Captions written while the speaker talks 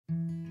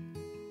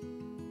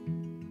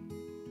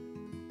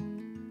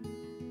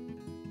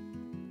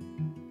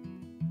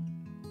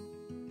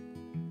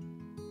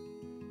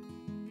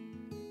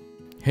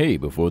Hey,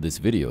 before this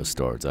video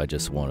starts, I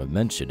just want to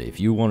mention if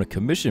you want to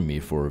commission me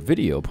for a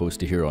video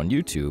posted here on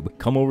YouTube,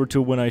 come over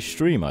to when I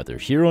stream either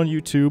here on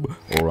YouTube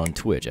or on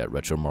Twitch at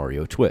Retro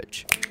Mario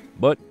Twitch.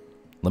 But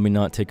let me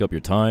not take up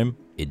your time,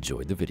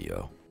 enjoy the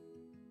video.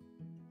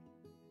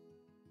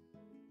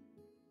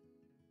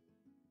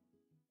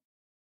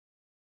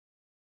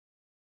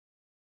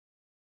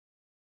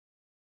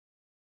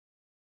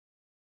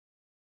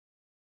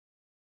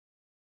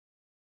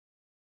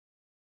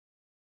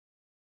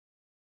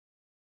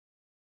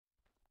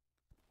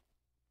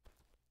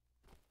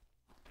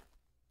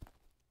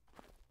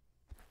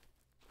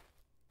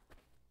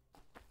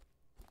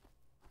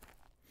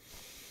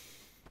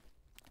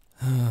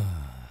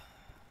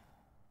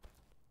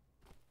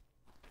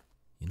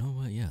 You know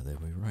what? Yeah, they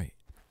were right.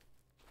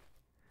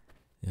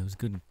 It was a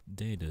good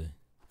day to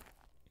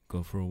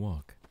go for a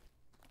walk.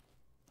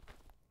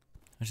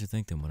 I should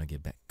thank them when I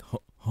get back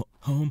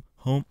home.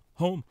 All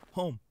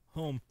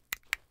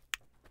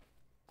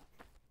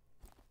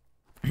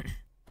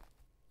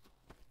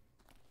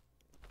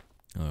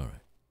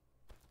right.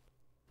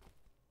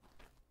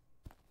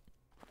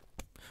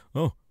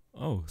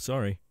 Oh,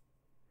 sorry.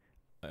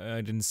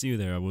 I didn't see you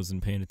there. I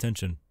wasn't paying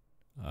attention.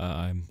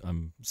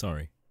 I'm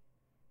sorry.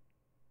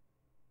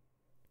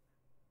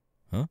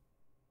 Huh?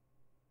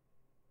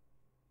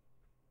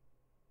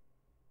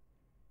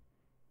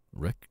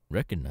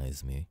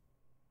 Recognize me?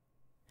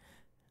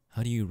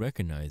 How do you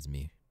recognize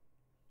me?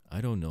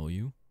 I don't know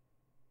you.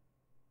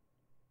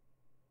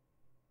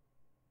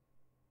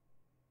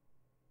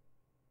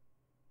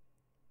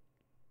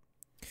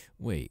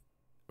 Wait,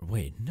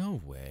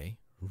 no way.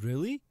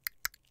 Really?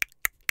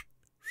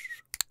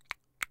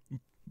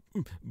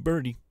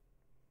 Birdie.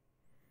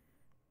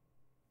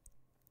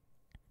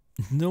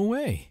 No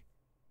way.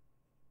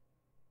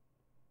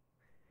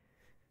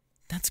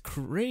 That's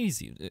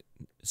crazy.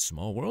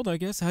 Small world, I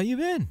guess. How you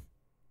been?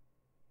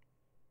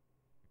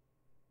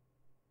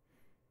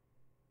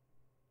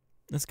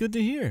 That's good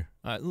to hear.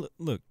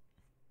 Look,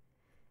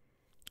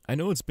 I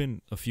know it's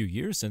been a few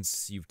years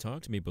since you've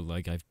talked to me, but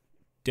like I've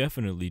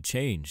definitely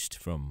changed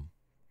from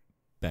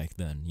back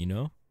then, you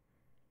know?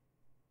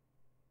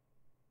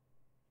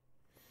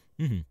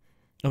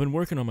 I've been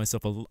working on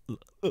myself a lot.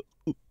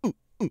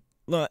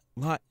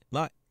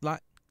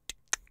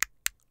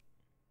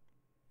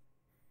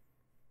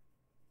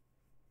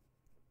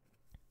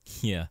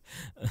 Yeah.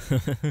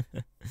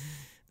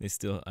 I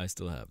still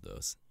have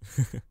those.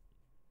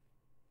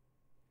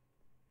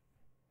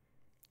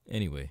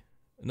 Anyway,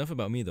 enough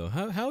about me though.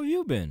 How have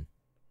you been?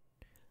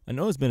 I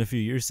know it's been a few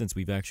years since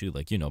we've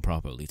actually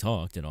properly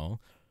talked and all.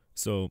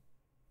 So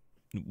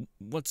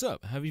what's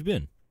up? How have you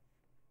been?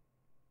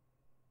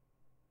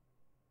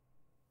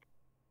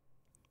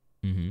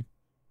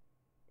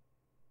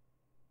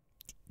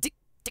 Tick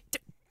tick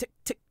tick tick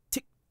tick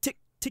tick tick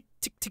tick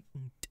tick tick.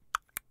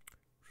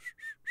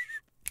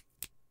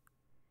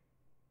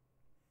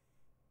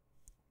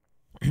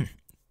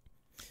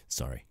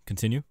 Sorry,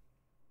 continue.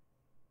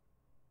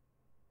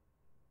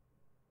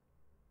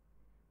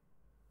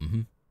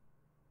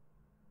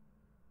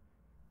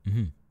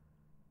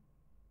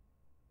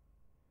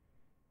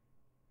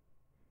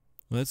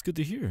 Well, that's good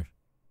to hear.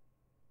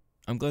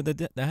 I'm glad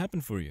that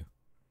happened for you.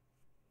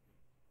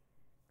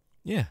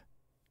 Yeah.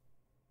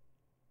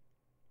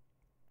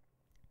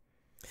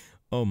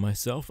 Oh,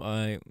 myself,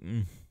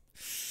 I'm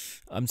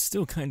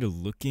still kind of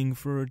looking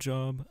for a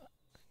job.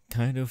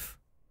 Kind of.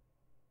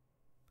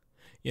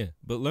 Yeah,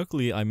 but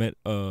luckily I met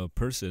a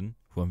person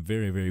who I'm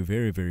very, very,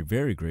 very, very,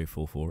 very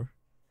grateful for.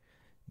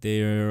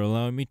 They are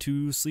allowing me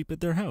to sleep at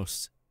their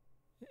house.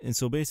 And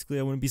so basically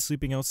I wouldn't be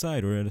sleeping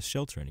outside or at a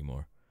shelter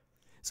anymore.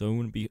 So I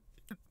wouldn't be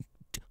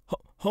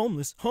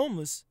homeless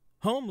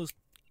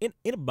in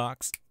a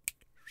box.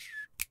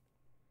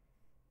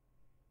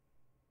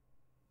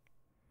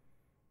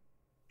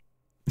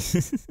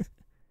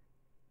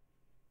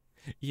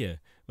 Yeah,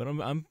 but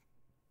I'm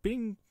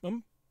pretty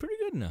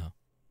good now.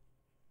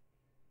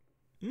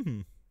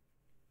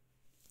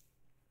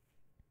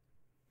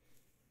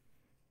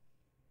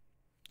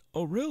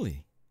 Oh,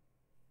 really?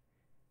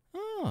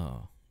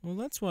 Oh, well,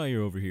 that's why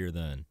you're over here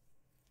then.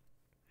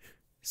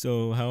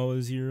 So, how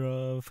is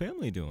your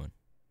family doing?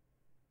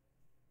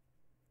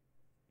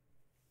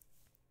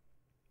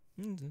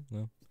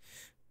 Well,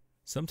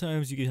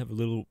 sometimes you can have a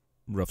little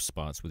rough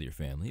spots with your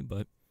family,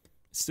 but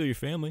it's still your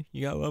family.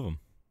 You gotta love them.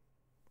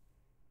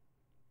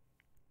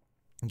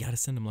 You gotta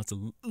send them lots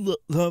of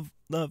love,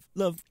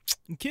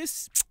 and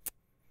kiss.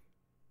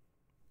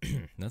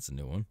 That's a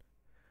new one.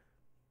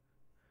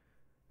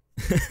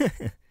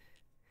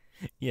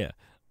 Yeah.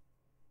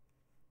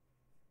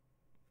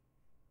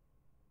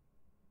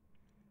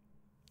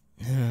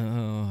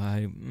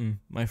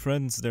 My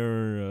friends,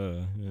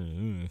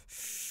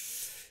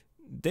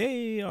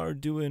 they are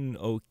doing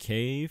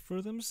okay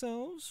for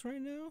themselves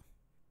right now.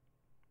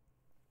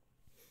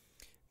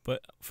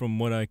 But from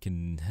what I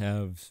can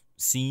have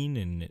seen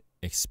and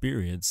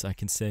experienced, I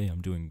can say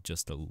I'm doing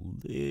just a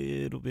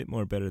little bit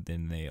more better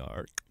than they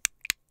are.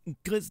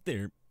 Because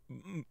they're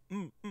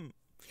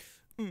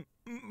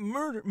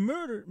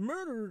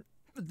murder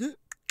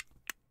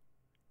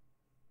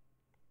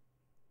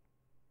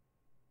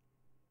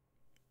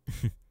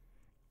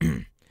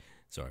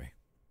Sorry.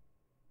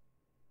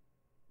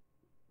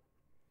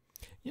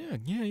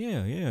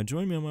 Yeah.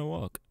 Join me on my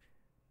walk.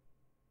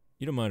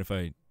 You don't mind if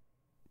I...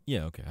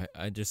 Yeah, okay.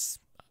 I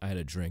had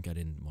a drink. I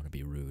didn't want to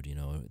be rude, you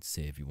know.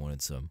 Say if you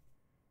wanted some.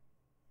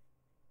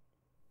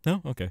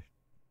 No? Okay.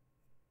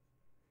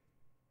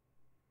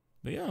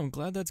 But yeah, I'm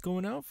glad that's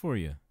going out for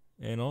you.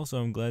 And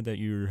also, I'm glad that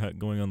you're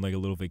going on like a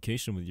little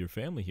vacation with your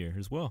family here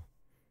as well.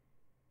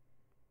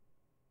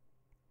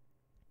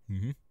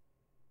 Mm-hmm.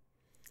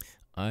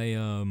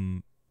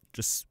 I,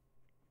 just,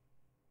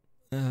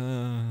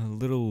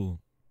 little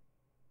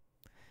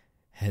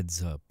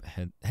heads up.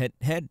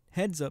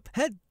 Heads up.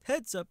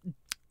 Heads up.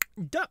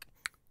 Duck.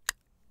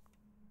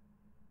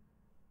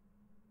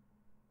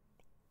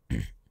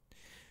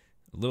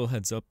 A little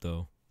heads up,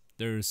 though.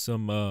 There's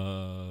some,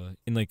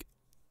 in like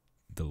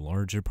the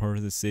larger part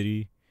of the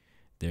city,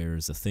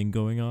 there's a thing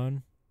going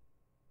on.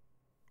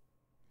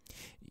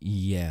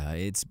 Yeah,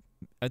 it's.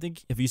 I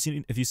think if you've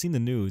seen the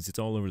news, it's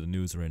all over the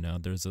news right now.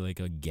 There's like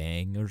a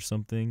gang or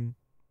something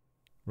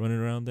running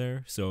around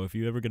there. So if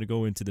you're ever gonna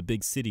go into the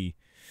big city,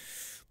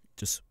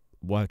 just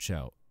watch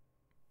out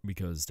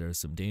because there's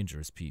some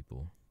dangerous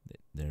people.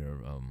 They're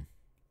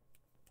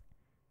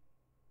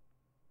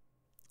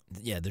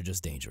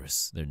just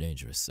dangerous. They're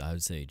dangerous. I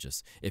would say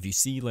just if you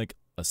see like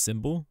a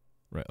symbol,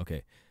 right?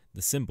 Okay,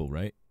 the symbol,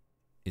 right?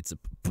 It's a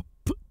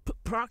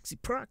proxy.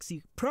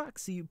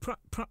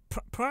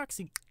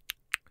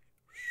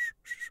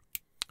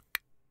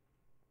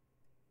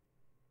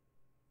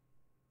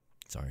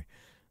 Sorry,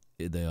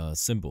 the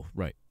symbol,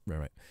 right.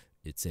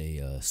 It's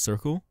a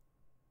circle,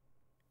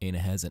 and it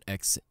has an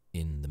X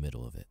in the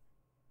middle of it.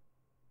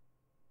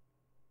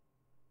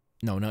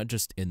 No, not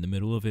just in the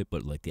middle of it,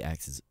 but like the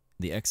X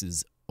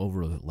is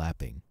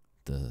overlapping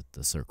the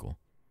circle.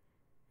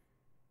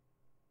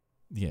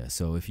 Yeah,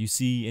 so if you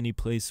see any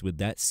place with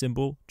that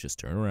symbol, just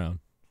turn around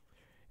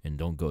and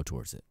don't go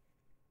towards it.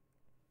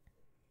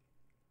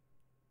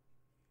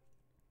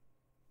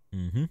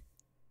 Mm-hmm.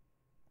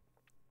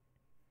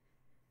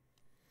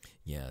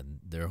 Yeah,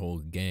 their whole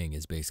gang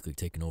is basically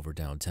taking over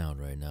downtown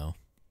right now.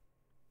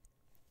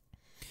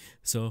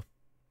 So,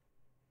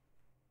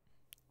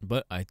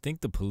 but I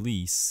think the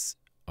police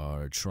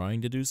are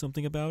trying to do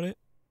something about it.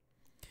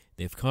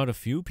 They've caught a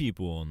few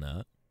people on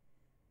that,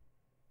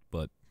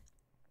 but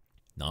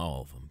not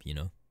all of them, you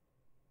know?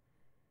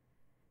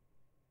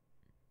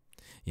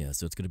 Yeah,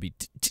 so it's gonna be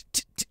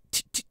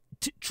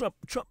Trump,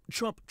 trouble.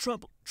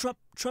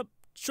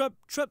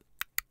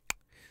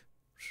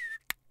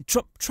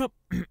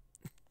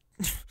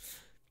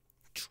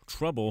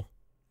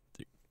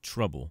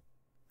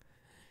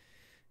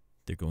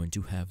 They're going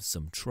to have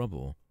some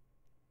trouble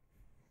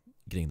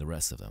getting the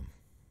rest of them.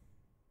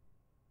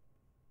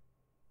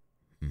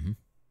 Mm-hmm.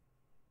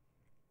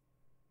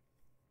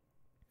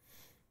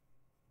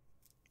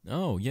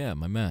 Oh, yeah,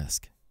 my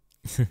mask.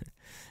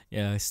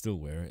 Yeah, I still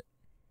wear it.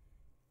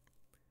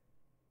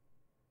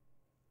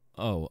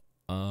 Oh,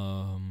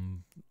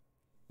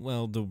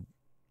 well, the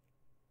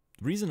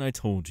reason I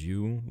told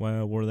you why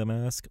I wore the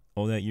mask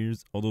all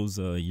those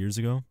years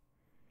ago,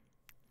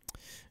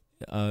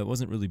 it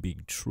wasn't really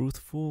being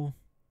truthful,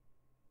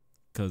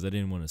 because I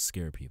didn't want to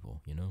scare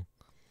people, you know?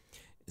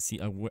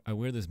 See, I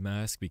wear this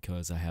mask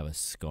because I have a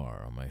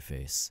scar on my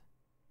face.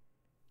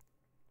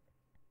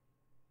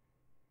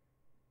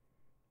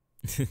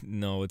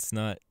 No, it's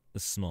not a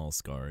small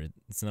scar.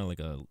 It's not like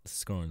a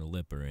scar on the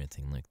lip or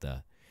anything like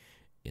that.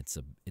 It's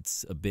a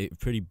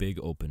pretty big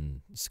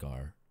open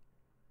scar,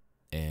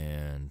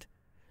 and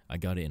I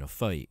got it in a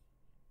fight.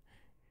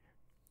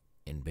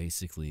 And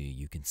basically,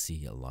 you can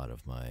see a lot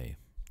of my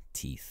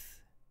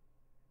teeth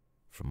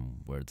from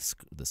where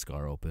the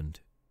scar opened.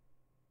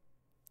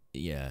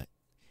 Yeah.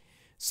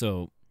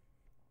 So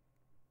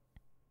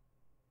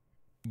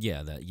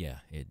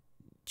it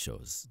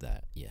shows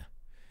that. Yeah.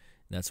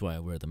 That's why I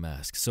wear the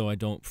mask, so I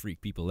don't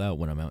freak people out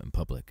when I'm out in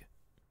public.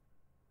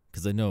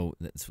 Because I know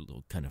that's a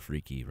little kind of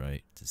freaky,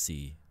 right? To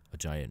see a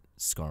giant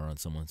scar on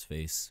someone's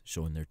face,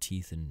 showing their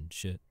teeth and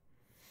shit.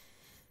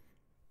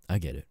 I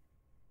get it.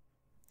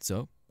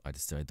 So, I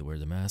decided to wear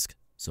the mask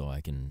so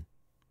I can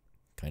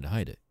kind of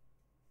hide it.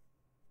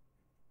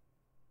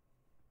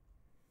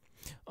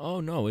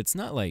 Oh no, it's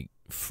not like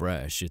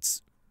fresh.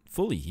 It's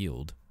fully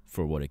healed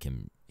for what it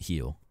can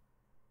heal.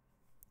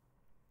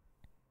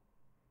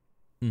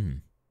 Mm-hmm.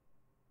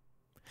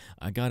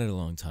 I got it a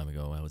long time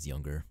ago. I was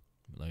younger.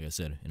 Like I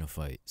said, in a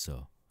fight.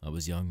 So, I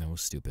was young. I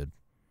was stupid.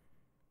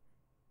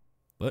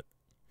 But,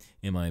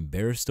 am I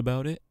embarrassed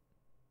about it?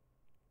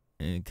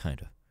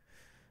 Kinda.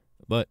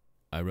 But,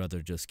 I'd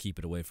rather just keep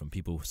it away from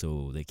people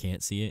so they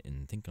can't see it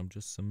and think I'm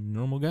just some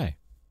normal guy.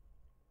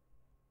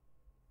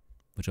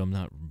 Which I'm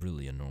not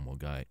really a normal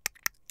guy.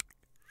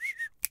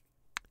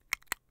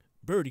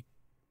 Birdie.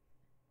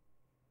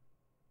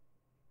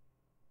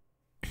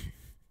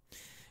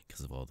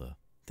 Because of all the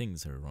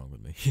things that are wrong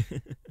with me.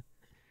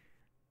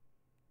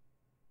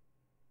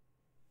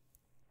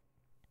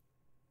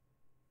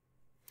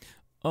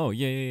 Oh,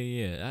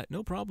 yeah.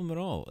 No problem at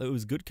all. It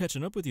was good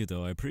catching up with you,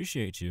 though. I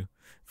appreciate you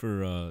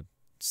for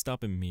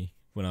stopping me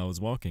when I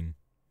was walking.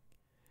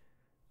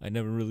 I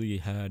never really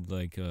had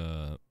like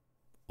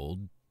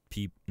old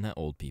not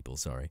old people,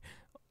 sorry,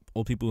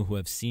 old people who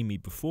have seen me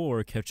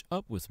before catch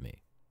up with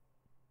me.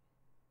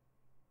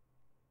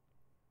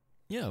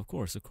 Yeah, of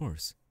course, of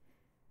course.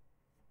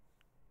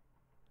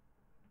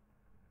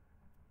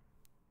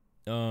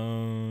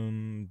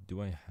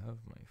 Do I have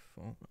my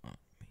phone on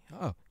me?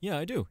 Oh, yeah,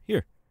 I do.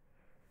 Here,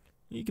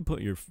 you can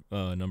put your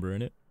number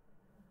in it.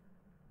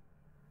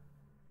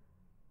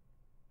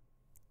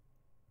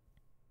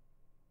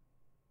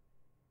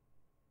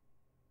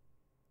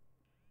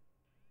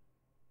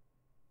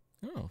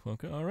 Oh,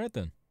 okay, all right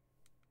then.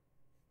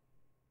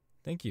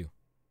 Thank you.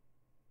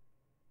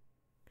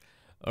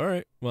 All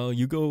right, well,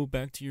 you go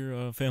back to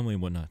your family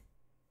and whatnot.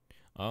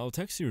 I'll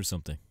text you or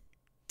something.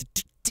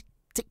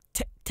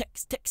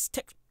 Text,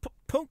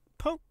 poke,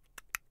 poke.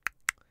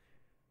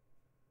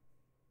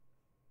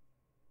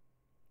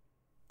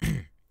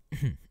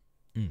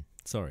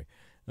 Sorry.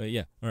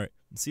 Yeah. All right.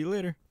 See you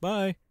later.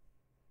 Bye.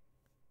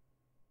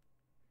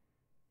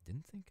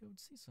 Didn't think I would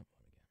see someone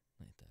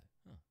again like that.